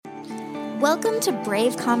Welcome to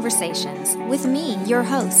Brave Conversations with me, your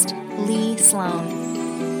host, Lee Sloan.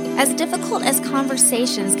 As difficult as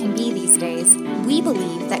conversations can be these days, we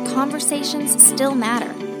believe that conversations still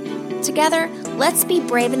matter. Together, let's be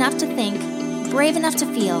brave enough to think, brave enough to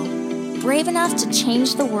feel, brave enough to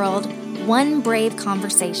change the world one brave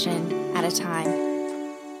conversation at a time.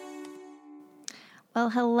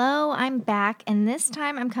 Well, hello, I'm back, and this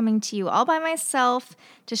time I'm coming to you all by myself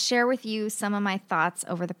to share with you some of my thoughts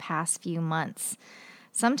over the past few months.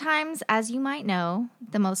 Sometimes, as you might know,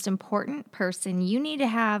 the most important person you need to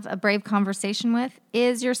have a brave conversation with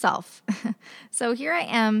is yourself. So here I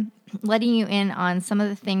am letting you in on some of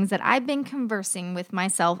the things that I've been conversing with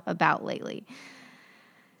myself about lately.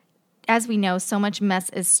 As we know, so much mess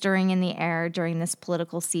is stirring in the air during this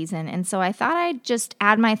political season, and so I thought I'd just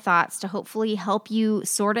add my thoughts to hopefully help you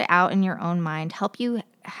sort it out in your own mind, help you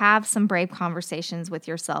have some brave conversations with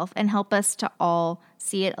yourself, and help us to all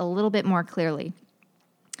see it a little bit more clearly.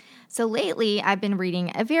 So lately, I've been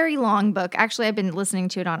reading a very long book. Actually, I've been listening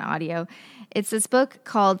to it on audio. It's this book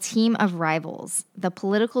called Team of Rivals, The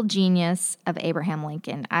Political Genius of Abraham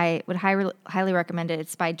Lincoln. I would highly recommend it.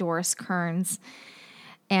 It's by Doris Kearns.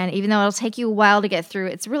 And even though it'll take you a while to get through,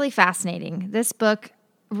 it's really fascinating. This book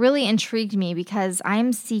really intrigued me because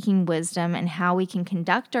I'm seeking wisdom in how we can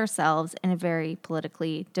conduct ourselves in a very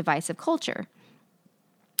politically divisive culture.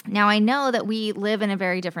 Now, I know that we live in a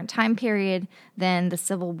very different time period than the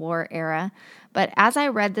Civil War era, but as I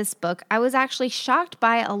read this book, I was actually shocked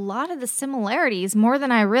by a lot of the similarities, more than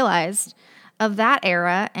I realized, of that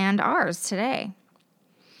era and ours today.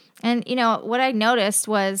 And, what I noticed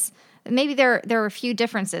was maybe there are a few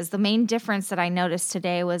differences. The main difference that I noticed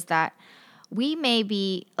today was that we may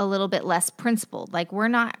be a little bit less principled. Like, we're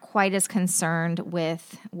not quite as concerned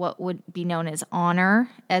with what would be known as honor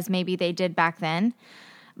as maybe they did back then.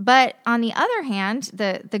 But on the other hand,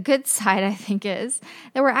 the good side, I think, is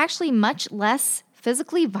that we're actually much less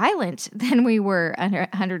physically violent than we were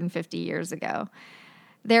 150 years ago.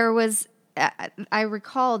 There was I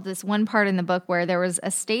recalled this one part in the book where there was a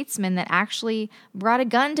statesman that actually brought a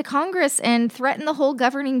gun to Congress and threatened the whole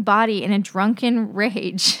governing body in a drunken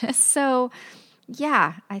rage. So,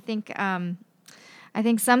 yeah, I think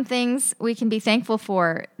some things we can be thankful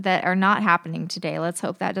for that are not happening today. Let's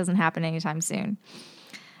hope that doesn't happen anytime soon.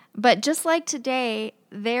 But just like today,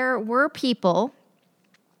 there were people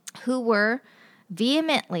who were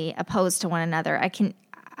vehemently opposed to one another.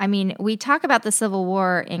 We talk about the Civil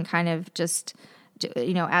War in kind of just,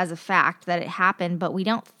 as a fact that it happened, but we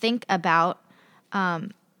don't think about,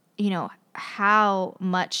 how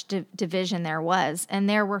much division there was. And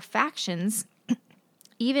there were factions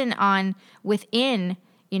even within,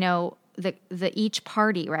 the each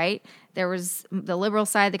party, right? There was the liberal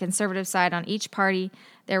side, the conservative side. On each party,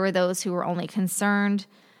 there were those who were only concerned.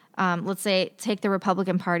 Let's say, take the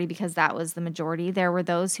Republican Party because that was the majority. There were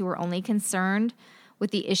those who were only concerned with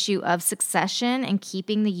the issue of succession and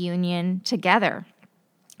keeping the Union together.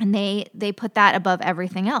 And they put that above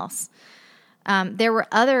everything else. There were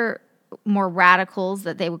other more radicals,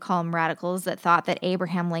 that they would call them radicals, that thought that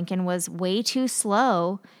Abraham Lincoln was way too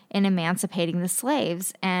slow in emancipating the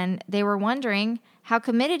slaves. And they were wondering how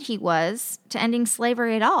committed he was to ending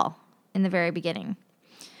slavery at all in the very beginning.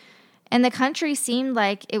 And the country seemed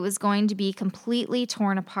like it was going to be completely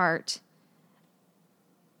torn apart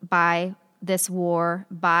by this war,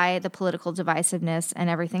 by the political divisiveness and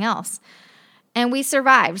everything else. And we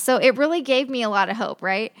survived. So it really gave me a lot of hope,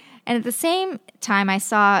 right? And at the same time, I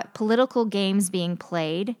saw political games being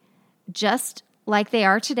played just like they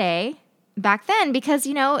are today, back then, because,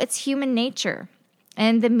 it's human nature.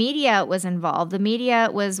 And the media was involved. The media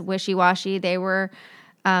was wishy-washy. They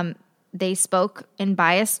spoke in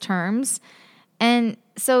biased terms. And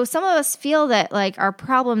so some of us feel that our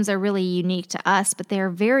problems are really unique to us, but they're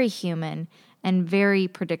very human and very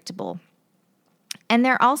predictable. And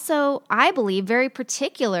they're also, I believe, very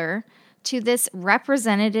particular to this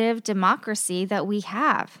representative democracy that we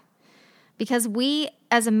have. Because we,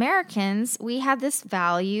 as Americans, we have this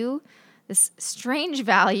value, this strange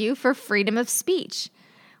value for freedom of speech.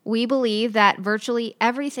 We believe that virtually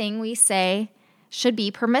everything we say should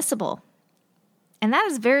be permissible. And that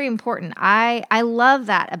is very important. I love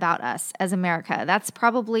that about us as America. That's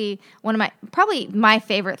probably my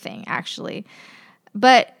favorite thing, actually.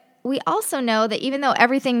 But we also know that even though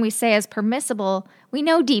everything we say is permissible, we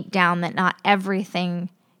know deep down that not everything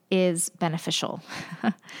is beneficial.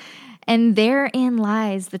 And therein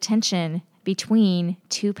lies the tension between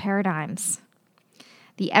two paradigms.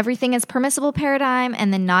 The everything is permissible paradigm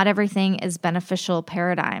and the not everything is beneficial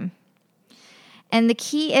paradigm. And the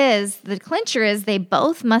clincher is they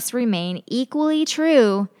both must remain equally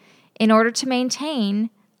true in order to maintain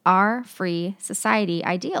our free society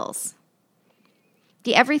ideals.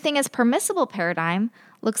 The everything is permissible paradigm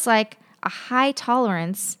looks like a high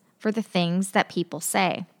tolerance for the things that people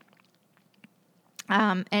say.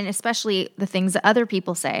 And especially the things that other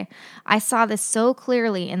people say. I saw this so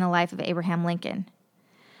clearly in the life of Abraham Lincoln.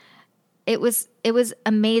 It was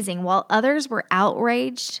amazing. While others were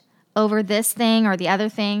outraged over this thing or the other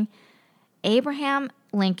thing, Abraham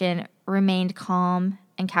Lincoln remained calm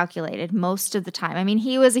and calculated most of the time. I mean,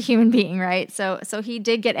 he was a human being, right? So he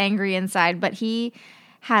did get angry inside, but he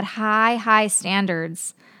had high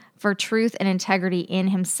standards for truth and integrity in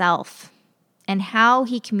himself and how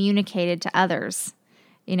he communicated to others.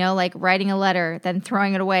 You know, like writing a letter, then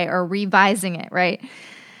throwing it away or revising it, right?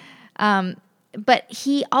 But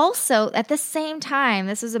he also, at the same time,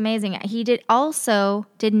 this is amazing, he did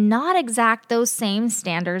not exact those same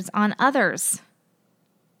standards on others.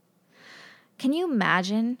 Can you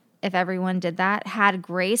imagine if everyone did that, had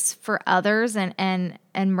grace for others and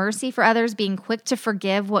mercy for others, being quick to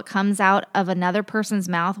forgive what comes out of another person's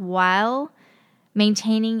mouth while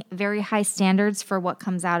maintaining very high standards for what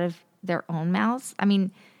comes out of their own mouths? I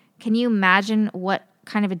mean, can you imagine what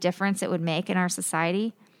kind of a difference it would make in our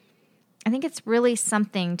society? I think it's really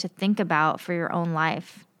something to think about for your own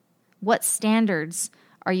life. What standards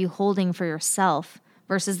are you holding for yourself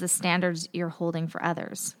versus the standards you're holding for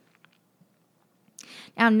others?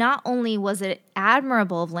 Now, not only was it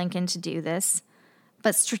admirable of Lincoln to do this,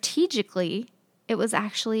 but strategically, it was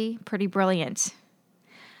actually pretty brilliant.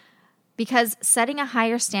 Because setting a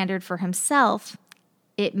higher standard for himself,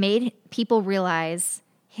 it made people realize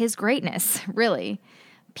his greatness, really.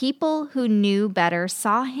 People who knew better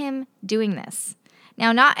saw him doing this.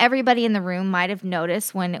 Now, not everybody in the room might have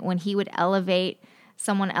noticed when he would elevate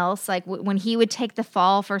someone else, like when he would take the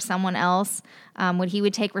fall for someone else, when he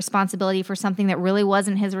would take responsibility for something that really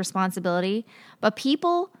wasn't his responsibility. But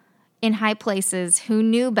people in high places who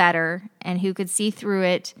knew better and who could see through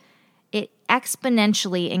it, it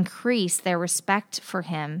exponentially increased their respect for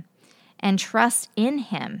him and trust in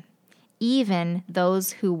him, even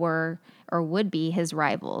those who were or would be his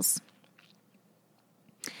rivals.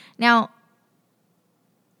 Now,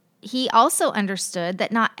 he also understood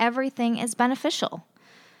that not everything is beneficial.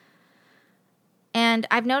 And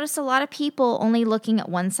I've noticed a lot of people only looking at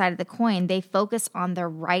one side of the coin. They focus on their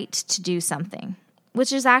right to do something,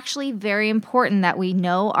 which is actually very important that we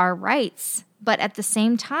know our rights. But at the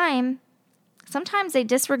same time, sometimes they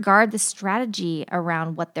disregard the strategy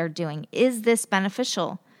around what they're doing. Is this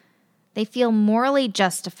beneficial? They feel morally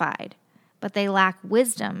justified, but they lack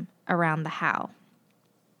wisdom around the how.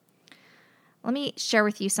 Let me share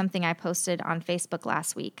with you something I posted on Facebook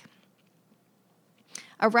last week.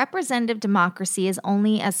 A representative democracy is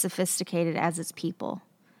only as sophisticated as its people.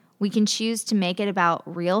 We can choose to make it about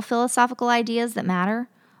real philosophical ideas that matter,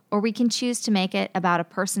 or we can choose to make it about a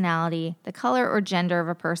personality, the color or gender of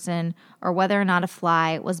a person, or whether or not a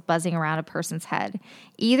fly was buzzing around a person's head.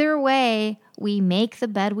 Either way, we make the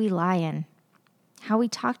bed we lie in. How we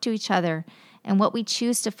talk to each other and what we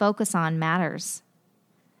choose to focus on matters.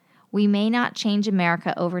 We may not change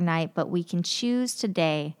America overnight, but we can choose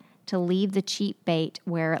today to leave the cheap bait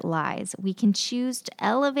where it lies. We can choose to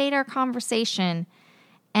elevate our conversation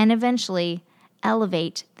and eventually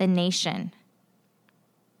elevate the nation.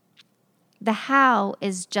 The how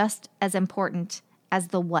is just as important as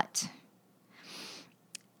the what.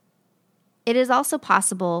 It is also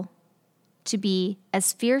possible to be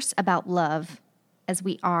as fierce about love as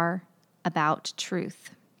we are about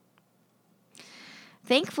truth.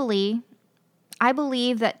 Thankfully, I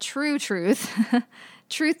believe that true truth,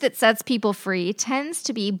 truth that sets people free, tends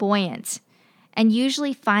to be buoyant and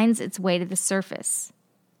usually finds its way to the surface.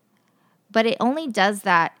 But it only does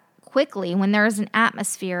that quickly when there is an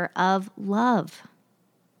atmosphere of love.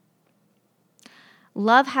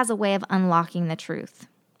 Love has a way of unlocking the truth.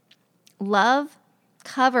 Love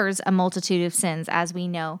covers a multitude of sins, as we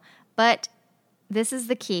know, but this is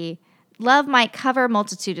the key. Love might cover a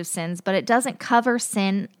multitude of sins, but it doesn't cover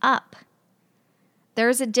sin up. There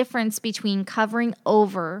is a difference between covering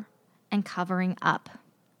over and covering up.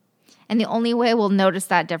 And the only way we'll notice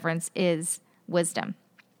that difference is wisdom.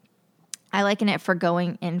 I liken it for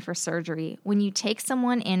going in for surgery. When you take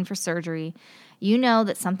someone in for surgery, you know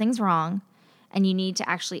that something's wrong and you need to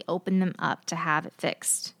actually open them up to have it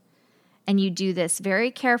fixed. And you do this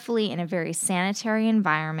very carefully in a very sanitary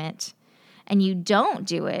environment, and you don't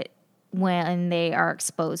do it when they are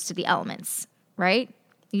exposed to the elements, right?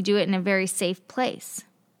 You do it in a very safe place.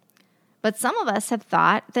 But some of us have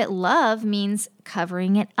thought that love means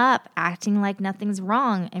covering it up, acting like nothing's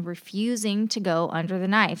wrong, and refusing to go under the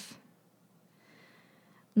knife.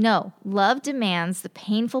 No, love demands the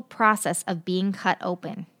painful process of being cut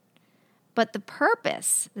open. But the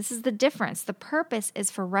purpose, this is the difference, the purpose is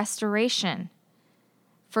for restoration,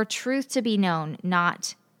 for truth to be known,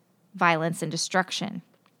 not violence and destruction.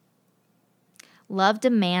 Love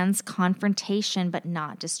demands confrontation, but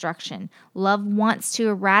not destruction. Love wants to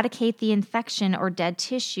eradicate the infection or dead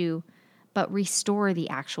tissue, but restore the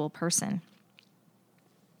actual person.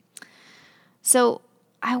 So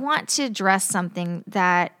I want to address something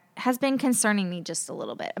that has been concerning me just a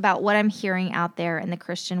little bit about what I'm hearing out there in the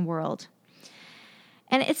Christian world.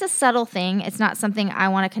 And it's a subtle thing. It's not something I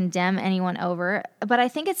want to condemn anyone over, but I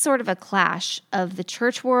think it's sort of a clash of the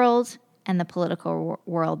church world and the political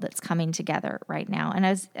world that's coming together right now. And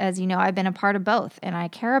as you know, I've been a part of both, and I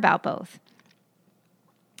care about both.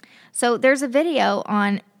 So there's a video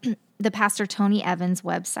on the Pastor Tony Evans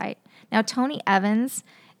website. Now, Tony Evans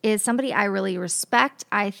is somebody I really respect.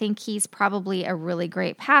 I think he's probably a really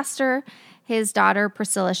great pastor. His daughter,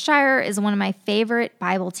 Priscilla Shirer, is one of my favorite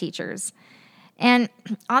Bible teachers. And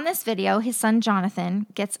on this video, his son Jonathan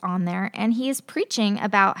gets on there, and he is preaching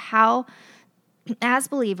about how, as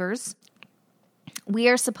believers, we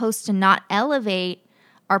are supposed to not elevate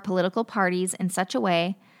our political parties in such a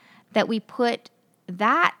way that we put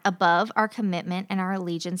that above our commitment and our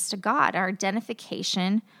allegiance to God, our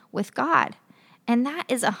identification with God. And that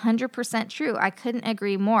is 100% true. I couldn't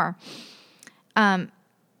agree more. Some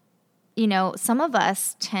of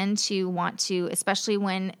us tend to want to, especially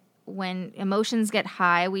when emotions get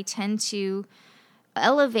high, we tend to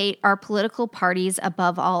elevate our political parties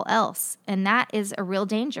above all else. And that is a real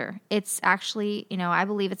danger. It's actually, I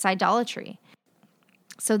believe it's idolatry.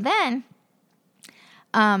 So then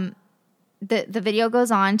the video goes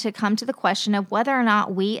on to come to the question of whether or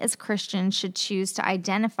not we as Christians should choose to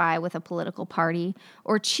identify with a political party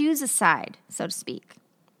or choose a side, so to speak.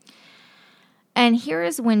 And here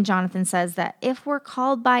is when Jonathan says that if we're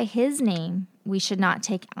called by his name, we should not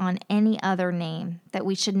take on any other name, that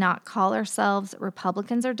we should not call ourselves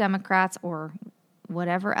Republicans or Democrats or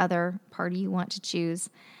whatever other party you want to choose,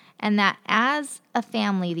 and that as a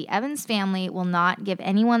family, the Evans family will not give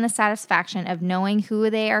anyone the satisfaction of knowing who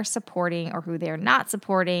they are supporting or who they are not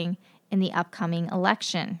supporting in the upcoming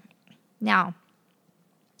election. Now,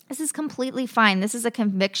 this is completely fine. This is a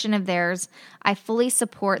conviction of theirs. I fully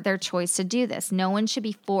support their choice to do this. No one should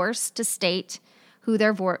be forced to state who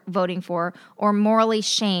they're voting for or morally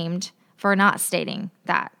shamed for not stating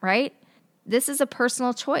that, right? This is a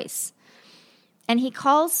personal choice. And he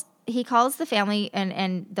calls the family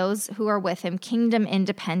and those who are with him kingdom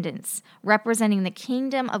independents, representing the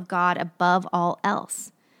kingdom of God above all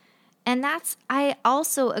else. And I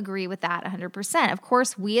also agree with that 100%. Of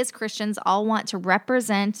course, we as Christians all want to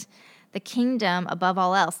represent the kingdom above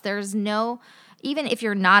all else. Even if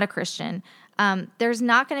you're not a Christian, there's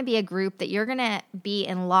not going to be a group that you're going to be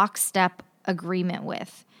in lockstep agreement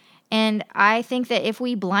with. And I think that if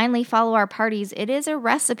we blindly follow our parties, it is a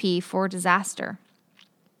recipe for disaster.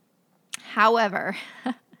 However,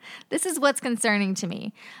 this is what's concerning to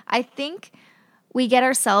me. I think we get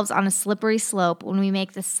ourselves on a slippery slope when we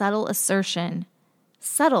make the subtle assertion,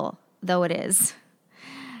 subtle though it is,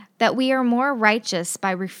 that we are more righteous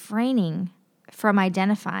by refraining from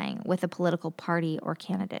identifying with a political party or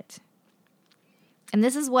candidate. And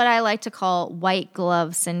this is what I like to call white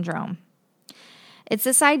glove syndrome. It's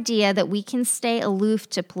this idea that we can stay aloof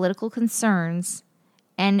to political concerns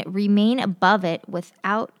and remain above it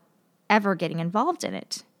without ever getting involved in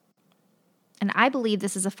it. And I believe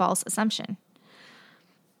this is a false assumption.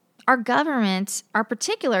 Our government, our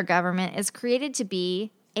particular government, is created to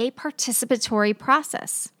be a participatory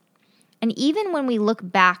process. And even when we look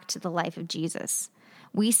back to the life of Jesus,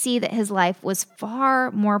 we see that his life was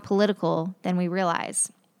far more political than we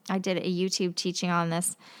realize. I did a YouTube teaching on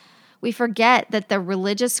this. We forget that the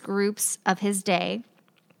religious groups of his day,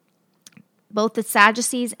 both the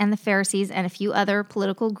Sadducees and the Pharisees and a few other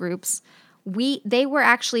political groups, they were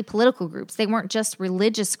actually political groups. They weren't just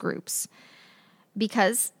religious groups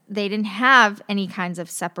because they didn't have any kinds of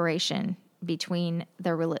separation between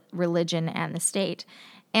their religion and the state.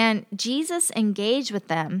 And Jesus engaged with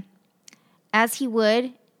them as he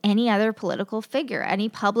would any other political figure, any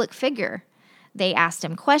public figure. They asked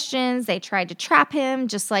him questions. They tried to trap him,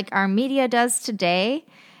 just like our media does today.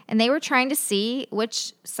 And they were trying to see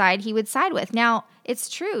which side he would side with. Now, it's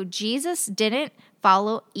true. Jesus didn't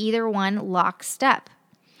follow either one lockstep.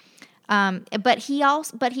 But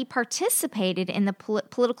he participated in the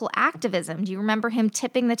political activism. Do you remember him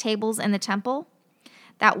tipping the tables in the temple?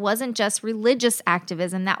 That wasn't just religious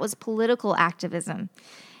activism. That was political activism.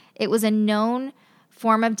 It was a known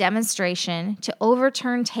form of demonstration to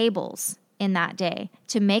overturn tables in that day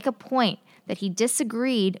to make a point that he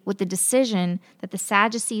disagreed with the decision that the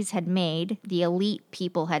Sadducees had made, the elite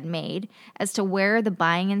people had made, as to where the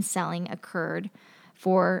buying and selling occurred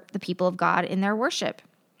for the people of God in their worship.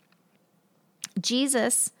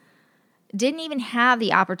 Jesus didn't even have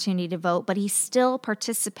the opportunity to vote, but he still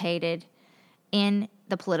participated in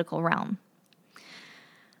the political realm.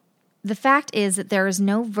 The fact is that there is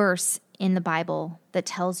no verse in the Bible that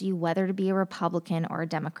tells you whether to be a Republican or a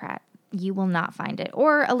Democrat. You will not find it,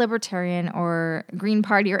 or a Libertarian or Green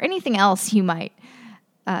Party or anything else you might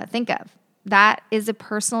think of. That is a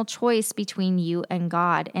personal choice between you and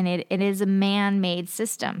God, and it is a man-made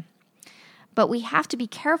system. But we have to be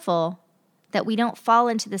careful that we don't fall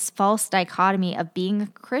into this false dichotomy of being a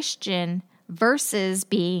Christian versus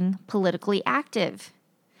being politically active.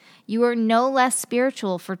 You are no less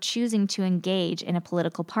spiritual for choosing to engage in a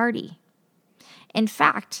political party. In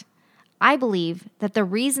fact, I believe that the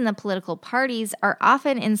reason the political parties are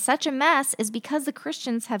often in such a mess is because the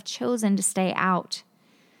Christians have chosen to stay out,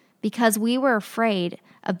 because we were afraid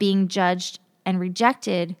of being judged and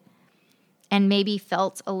rejected and maybe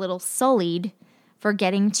felt a little sullied for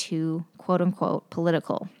getting too, quote-unquote,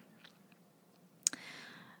 political.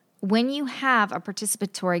 When you have a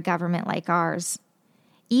participatory government like ours,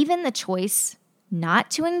 even the choice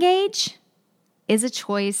not to engage is a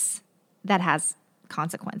choice that has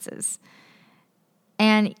consequences.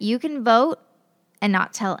 And you can vote and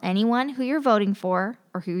not tell anyone who you're voting for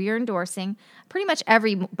or who you're endorsing. Pretty much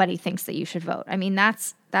everybody thinks that you should vote. I mean,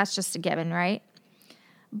 that's just a given, right?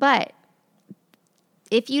 But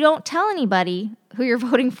if you don't tell anybody who you're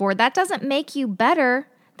voting for, that doesn't make you better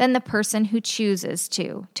than the person who chooses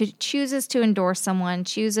to endorse someone,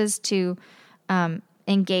 chooses to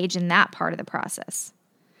engage in that part of the process.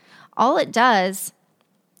 All it does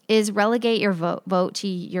is relegate your vote to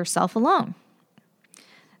yourself alone.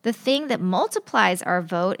 The thing that multiplies our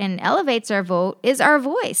vote and elevates our vote is our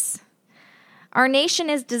voice. Our nation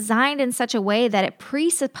is designed in such a way that it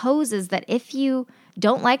presupposes that if you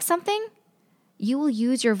don't like something, you will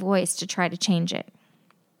use your voice to try to change it.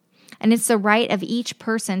 And it's the right of each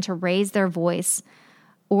person to raise their voice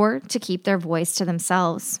or to keep their voice to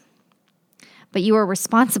themselves. But you are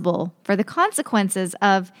responsible for the consequences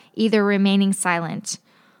of either remaining silent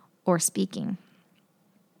or speaking.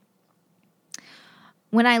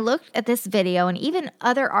 When I looked at this video and even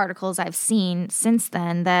other articles I've seen since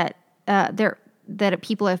then that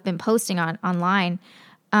people have been posting online,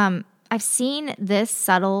 I've seen this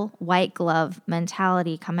subtle white glove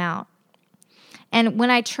mentality come out. And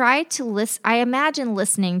when I try to listen, I imagine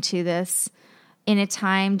listening to this in a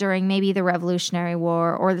time during maybe the Revolutionary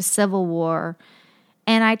War or the Civil War,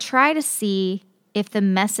 and I try to see if the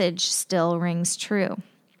message still rings true.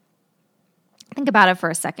 Think about it for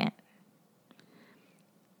a second.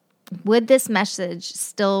 Would this message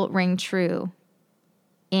still ring true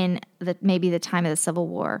in maybe the time of the Civil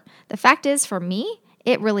War? The fact is, for me,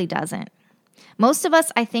 it really doesn't. Most of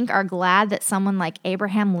us, I think, are glad that someone like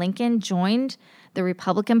Abraham Lincoln joined the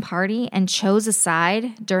Republican Party and chose a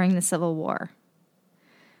side during the Civil War.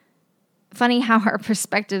 Funny how our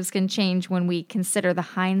perspectives can change when we consider the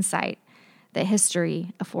hindsight that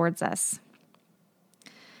history affords us.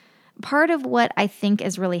 Part of what I think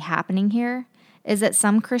is really happening here is that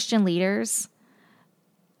some Christian leaders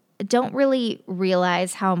don't really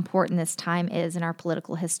realize how important this time is in our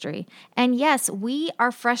political history. And yes, we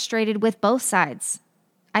are frustrated with both sides.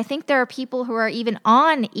 I think there are people who are even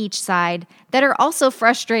on each side that are also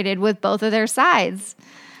frustrated with both of their sides.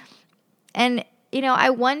 And, I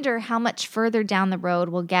wonder how much further down the road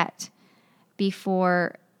we'll get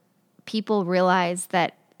before people realize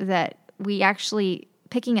that we actually,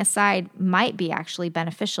 picking a side might be actually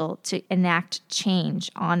beneficial to enact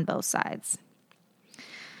change on both sides.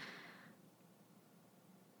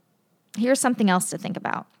 Here's something else to think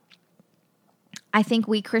about. I think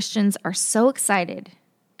we Christians are so excited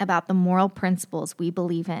about the moral principles we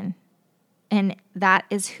believe in. And that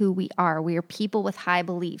is who we are. We are people with high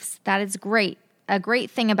beliefs. That is great. A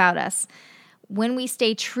great thing about us. When we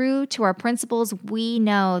stay true to our principles, we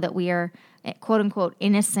know that we are, quote unquote,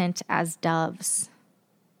 innocent as doves.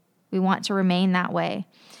 We want to remain that way.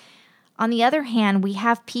 On the other hand, we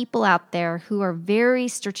have people out there who are very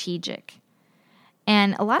strategic.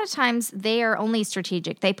 And a lot of times they are only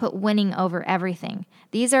strategic. They put winning over everything.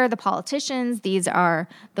 These are the politicians. These are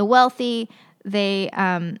the wealthy.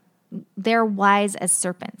 They're wise as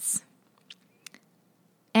serpents.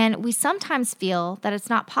 And we sometimes feel that it's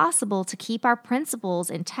not possible to keep our principles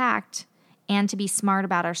intact and to be smart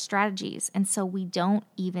about our strategies. And so we don't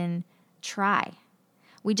even try.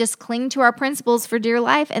 We just cling to our principles for dear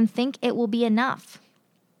life and think it will be enough.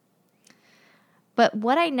 But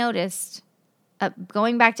what I noticed,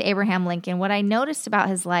 going back to Abraham Lincoln, what I noticed about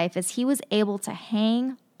his life is he was able to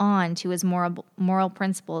hang on to his moral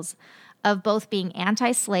principles of both being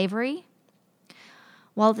anti-slavery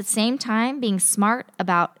while at the same time being smart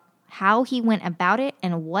about how he went about it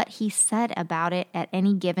and what he said about it at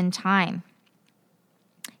any given time.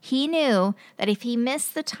 He knew that if he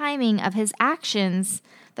missed the timing of his actions,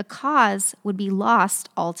 the cause would be lost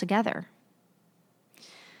altogether.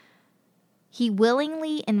 He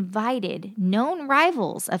willingly invited known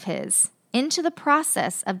rivals of his into the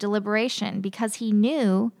process of deliberation because he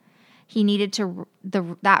knew he needed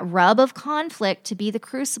that rub of conflict to be the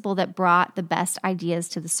crucible that brought the best ideas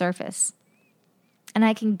to the surface. And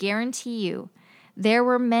I can guarantee you, there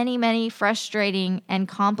were many, many frustrating and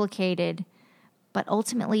complicated, but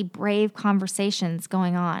ultimately brave conversations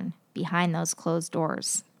going on behind those closed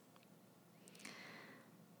doors.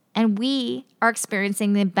 And we are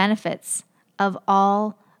experiencing the benefits of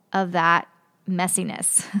all of that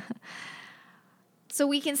messiness. So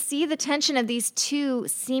we can see the tension of these two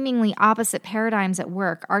seemingly opposite paradigms at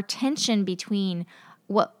work, our tension between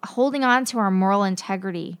holding on to our moral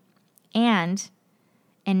integrity and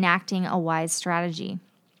enacting a wise strategy.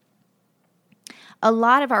 A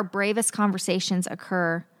lot of our bravest conversations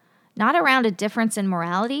occur not around a difference in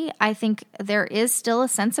morality. I think there is still a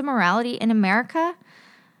sense of morality in America,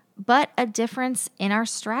 but a difference in our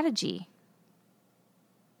strategy.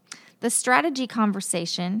 The strategy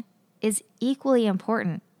conversation is equally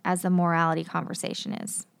important as the morality conversation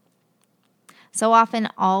is. So often,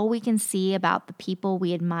 all we can see about the people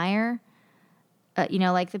we admire,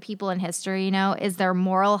 like the people in history, is their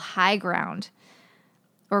moral high ground.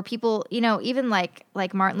 Or people, even like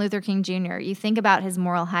Martin Luther King Jr., you think about his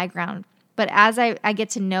moral high ground. But as I get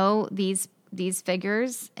to know these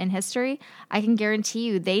figures in history, I can guarantee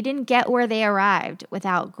you they didn't get where they arrived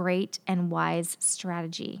without great and wise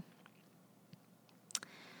strategy.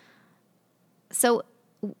 So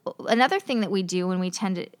another thing that we do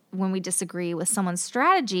when we disagree with someone's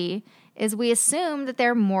strategy is we assume that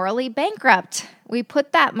they're morally bankrupt. We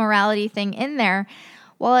put that morality thing in there.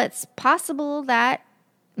 Well, it's possible that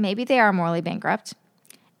maybe they are morally bankrupt.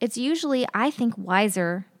 It's usually, I think,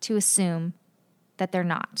 wiser to assume that they're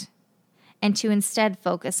not and to instead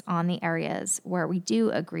focus on the areas where we do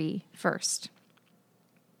agree first.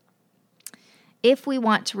 If we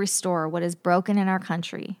want to restore what is broken in our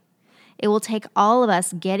country, it will take all of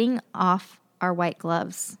us getting off our white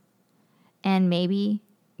gloves and maybe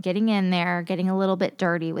getting in there, getting a little bit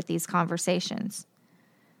dirty with these conversations.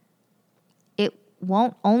 It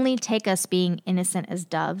won't only take us being innocent as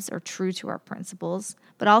doves or true to our principles,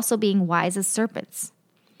 but also being wise as serpents.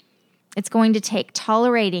 It's going to take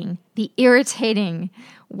tolerating the irritating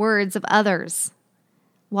words of others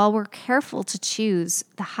while we're careful to choose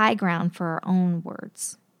the high ground for our own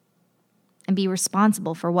words and be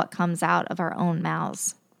responsible for what comes out of our own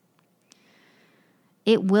mouths.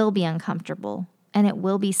 It will be uncomfortable and it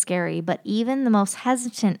will be scary, but even the most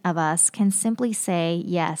hesitant of us can simply say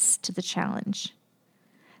yes to the challenge.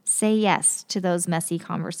 Say yes to those messy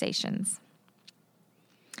conversations.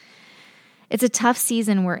 It's a tough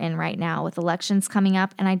season we're in right now with elections coming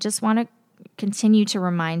up, and I just want to continue to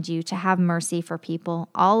remind you to have mercy for people.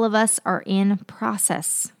 All of us are in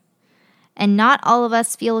process. And not all of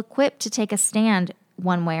us feel equipped to take a stand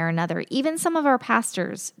one way or another. Even some of our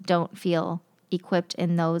pastors don't feel equipped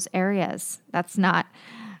in those areas. That's not,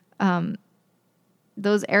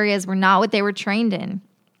 those areas were not what they were trained in.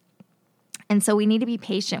 And so we need to be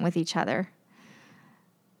patient with each other.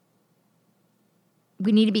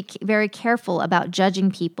 We need to be very careful about judging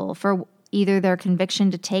people for either their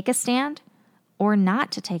conviction to take a stand or not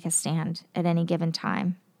to take a stand at any given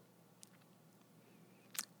time.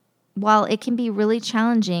 While it can be really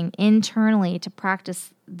challenging internally to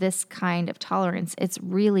practice this kind of tolerance, it's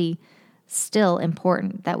really still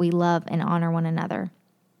important that we love and honor one another.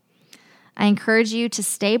 I encourage you to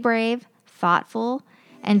stay brave, thoughtful,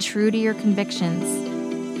 and true to your convictions.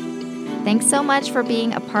 Thanks so much for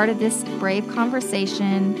being a part of this brave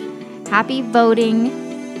conversation. Happy voting,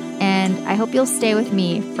 and I hope you'll stay with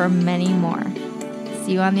me for many more.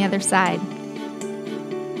 See you on the other side.